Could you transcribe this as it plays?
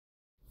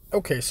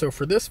Okay, so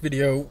for this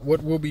video,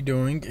 what we'll be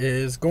doing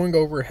is going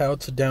over how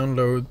to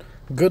download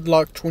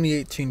GoodLock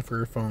 2018 for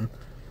your phone.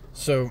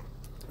 So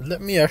let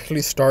me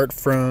actually start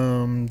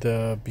from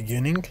the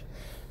beginning.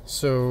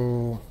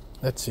 So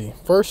let's see.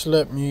 First,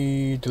 let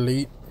me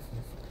delete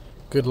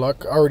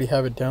GoodLock. I already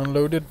have it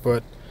downloaded,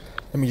 but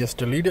let me just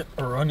delete it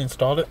or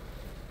uninstall it.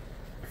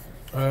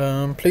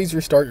 Please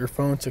restart your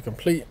phone to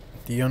complete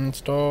the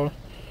uninstall.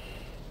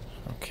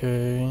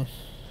 Okay.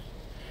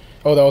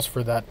 Oh, that was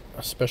for that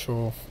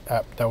special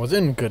app that was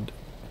in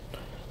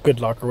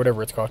GoodLock or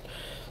whatever it's called.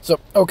 So,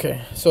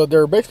 okay. So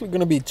there are basically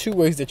going to be two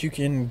ways that you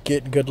can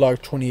get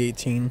GoodLock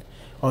 2018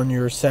 on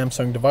your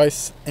Samsung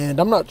device. And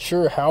I'm not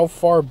sure how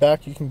far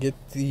back you can get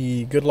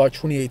the GoodLock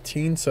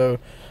 2018. So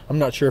I'm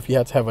not sure if you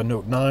have to have a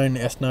Note 9,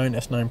 S9,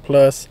 S9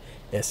 Plus,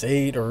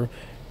 S8, or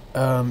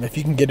if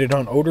you can get it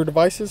on older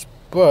devices.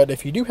 But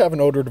if you do have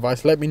an older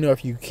device, let me know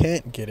if you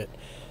can't get it.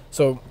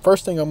 So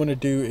first thing I'm going to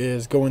do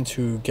is go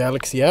into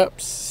Galaxy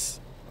Apps,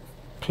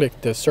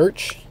 click the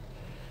search,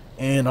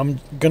 and I'm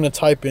going to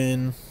type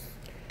in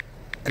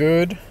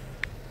good.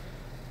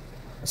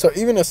 So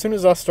even as soon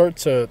as I start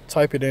to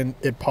type it in,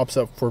 it pops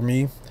up for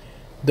me.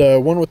 The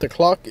one with the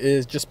clock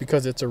is just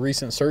because it's a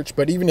recent search,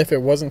 but even if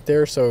it wasn't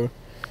there, so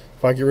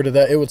if I get rid of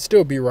that, it would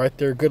still be right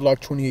there, GoodLock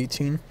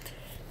 2018.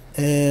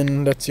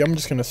 And let's see, I'm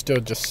just going to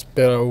still just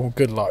spell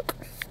GoodLock.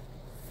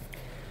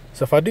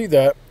 So if I do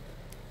that,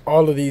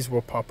 all of these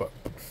will pop up,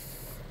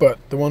 but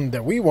the one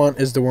that we want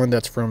is the one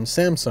that's from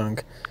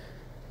Samsung,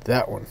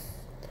 that one.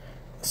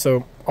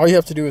 So all you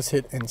have to do is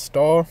hit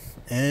install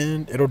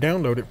and it'll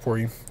download it for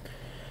you.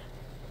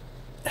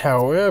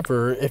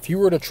 However, if you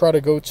were to try to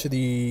go to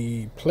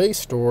the Play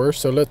Store,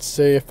 so let's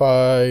say if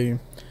I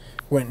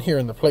went here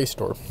in the Play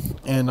Store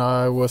and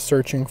I was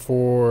searching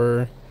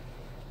for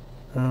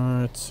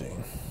let's see,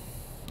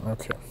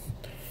 okay,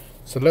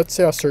 so let's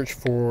say I search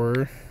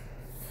for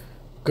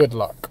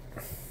GoodLock.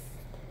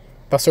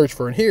 If I search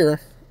for it here,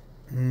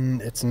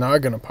 it's not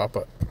going to pop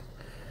up.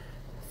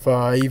 If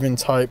I even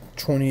type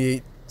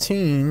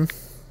 2018,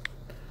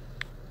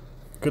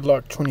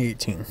 GoodLock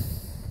 2018,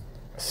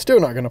 still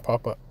not going to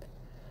pop up.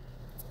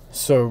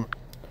 So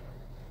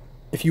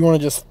if you want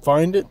to just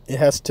find it, it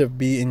has to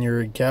be in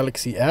your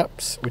Galaxy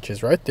Apps, which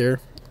is right there.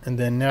 And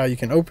then now you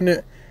can open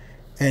it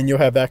and you'll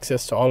have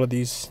access to all of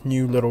these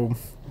new little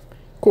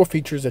cool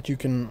features that you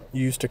can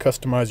use to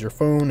customize your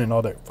phone and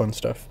all that fun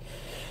stuff.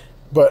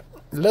 But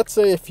let's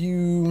say if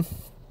you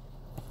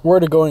were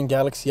to go in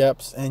Galaxy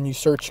Apps and you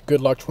search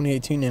GoodLock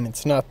 2018 and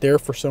it's not there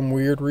for some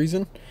weird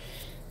reason,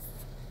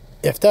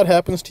 if that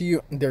happens to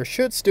you, there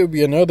should still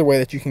be another way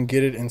that you can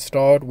get it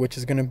installed, which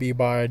is going to be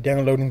by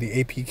downloading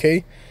the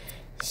APK.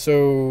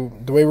 So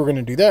the way we're going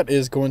to do that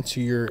is go into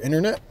your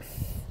internet.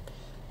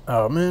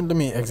 Oh man, let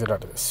me exit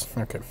out of this.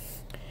 Okay,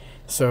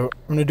 so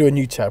I'm going to do a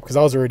new tab because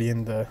I was already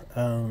in the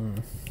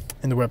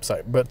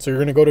website. But so you're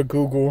going to go to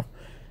Google.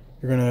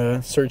 You're going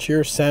to search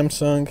here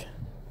Samsung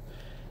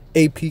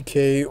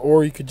APK,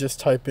 or you could just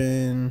type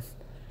in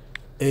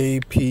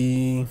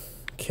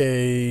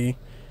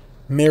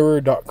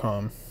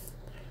apkmirror.com.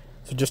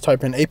 So just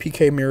type in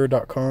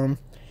apkmirror.com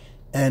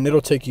and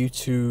it'll take you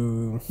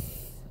to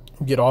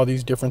get all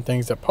these different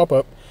things that pop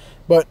up.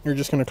 But you're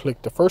just going to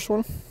click the first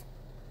one.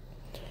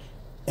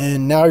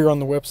 And now you're on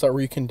the website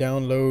where you can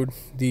download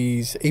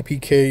these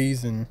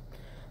APKs and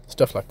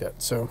stuff like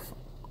that. So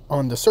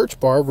on the search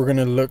bar, we're going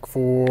to look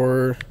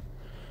for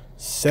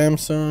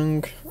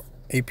Samsung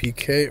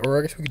APK, or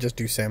I guess we could just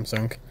do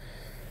Samsung.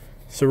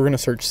 So we're going to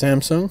search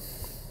Samsung.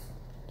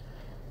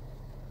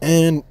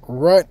 And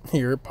right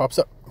here it pops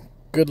up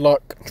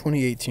GoodLock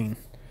 2018.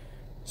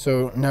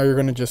 So now you're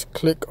going to just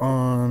click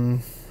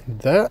on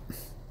that.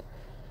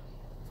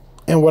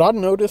 And what I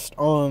noticed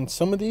on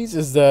some of these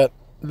is that,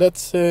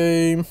 let's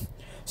say,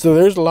 so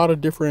there's a lot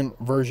of different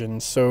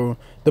versions. So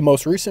the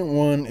most recent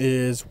one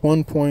is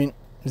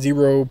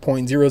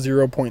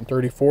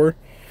 1.0.00.34.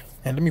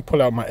 And let me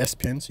pull out my S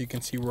Pen so you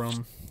can see where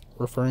I'm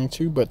referring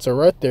to. But so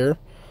right there.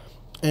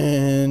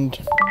 And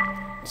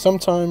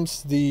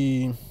sometimes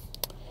like,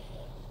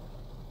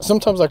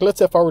 let's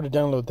say if I were to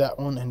download that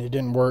one and it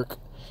didn't work,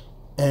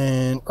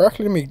 and or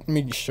actually let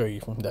me just show you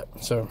from that.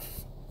 So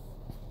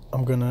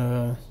I'm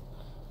gonna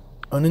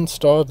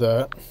uninstall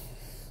that.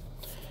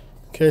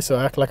 Okay, so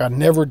act like I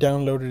never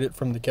downloaded it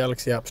from the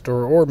Galaxy App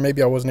Store, or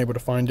maybe I wasn't able to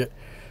find it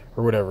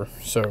or whatever.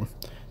 So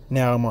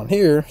now I'm on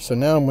here. So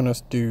now I'm gonna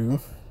do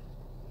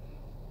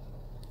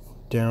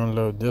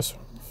download this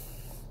one.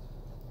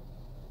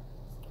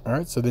 All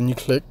right, so then you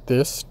click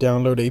this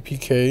download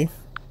APK.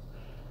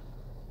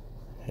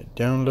 Hit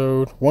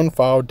download. One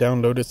file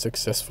downloaded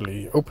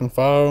successfully. Open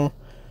file.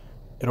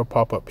 It'll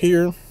pop up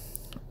here.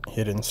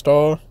 Hit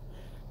install.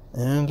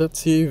 And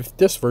let's see if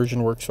this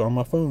version works on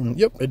my phone.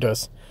 Yep, it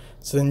does.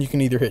 So then you can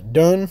either hit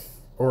done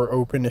or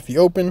open. If you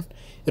open,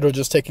 it'll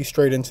just take you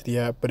straight into the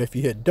app. But if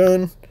you hit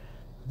done,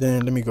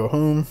 then let me go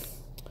home.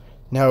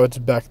 Now it's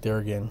back there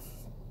again.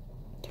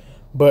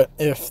 But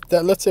if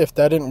that, let's say if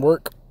that didn't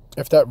work,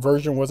 if that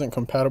version wasn't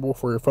compatible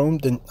for your phone,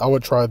 then I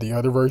would try the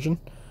other version.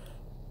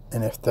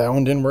 And if that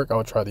one didn't work,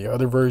 I'll try the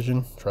other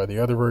version,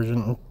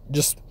 and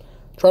just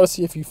try to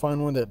see if you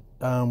find one that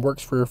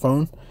works for your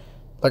phone.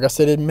 Like I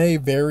said, it may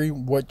vary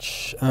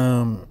which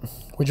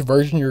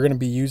version you're going to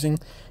be using,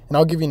 and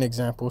I'll give you an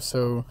example.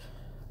 So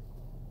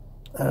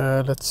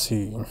let's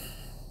see.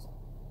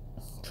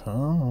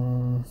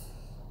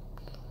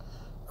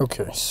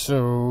 Okay,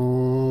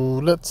 so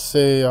let's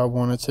say I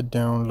wanted to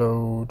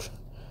download,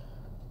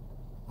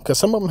 because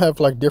some of them have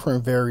like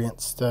different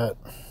variants that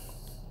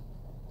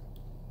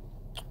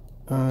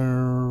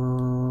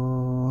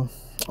I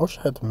wish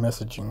I had the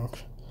messaging.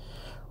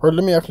 Or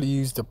let me actually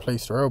use the Play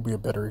Store. That would be a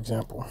better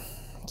example.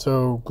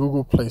 So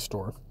Google Play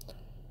Store.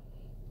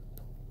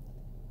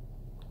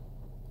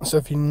 So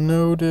if you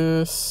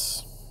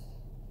notice,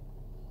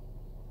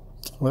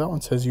 well, that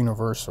one says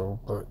universal,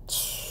 but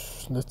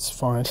let's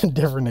find a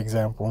different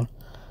example.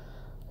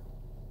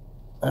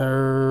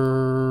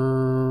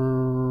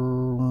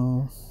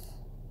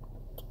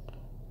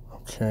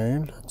 Okay,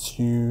 let's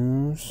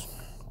use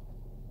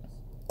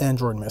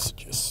Android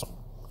messages.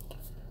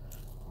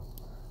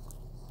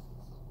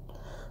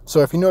 So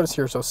if you notice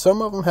here, so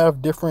some of them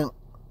have different,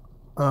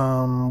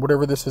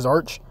 whatever this is,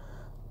 Arch.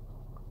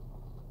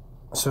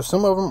 So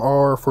some of them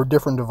are for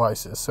different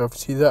devices. So if you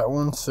see that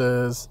one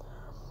says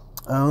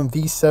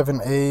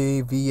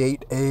V7A,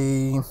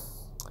 V8A,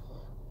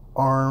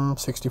 ARM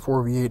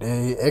 64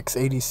 V8A,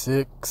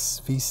 x86,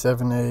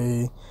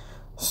 V7A.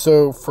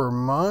 So for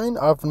mine,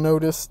 I've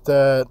noticed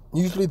that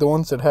usually the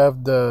ones that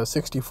have the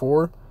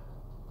 64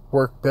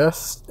 work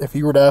best. If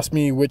you were to ask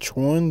me which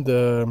one,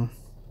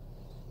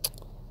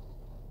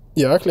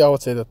 yeah, actually I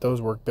would say that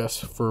those work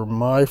best for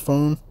my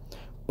phone.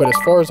 But as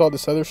far as all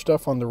this other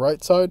stuff on the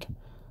right side,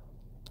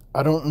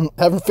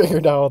 haven't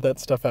figured all that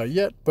stuff out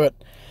yet. But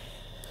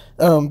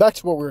back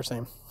to what we were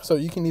saying. So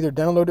you can either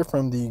download it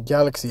from the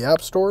Galaxy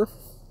App Store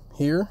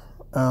here,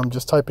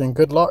 just type in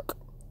Good Lock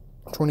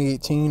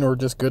 2018 or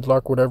just Good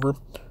Lock, whatever,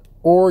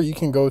 or you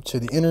can go to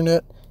the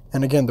internet,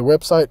 and again, the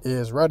website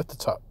is right at the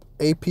top,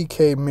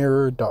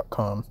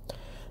 apkmirror.com.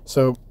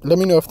 So let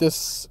me know if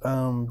this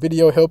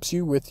video helps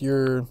you with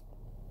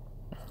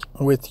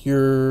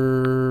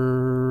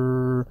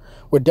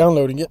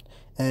downloading it,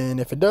 and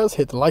if it does,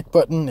 hit the like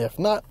button. If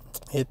not,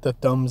 hit the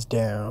thumbs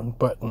down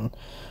button.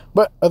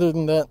 But other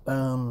than that,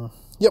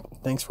 yep,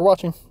 thanks for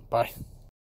watching. Bye.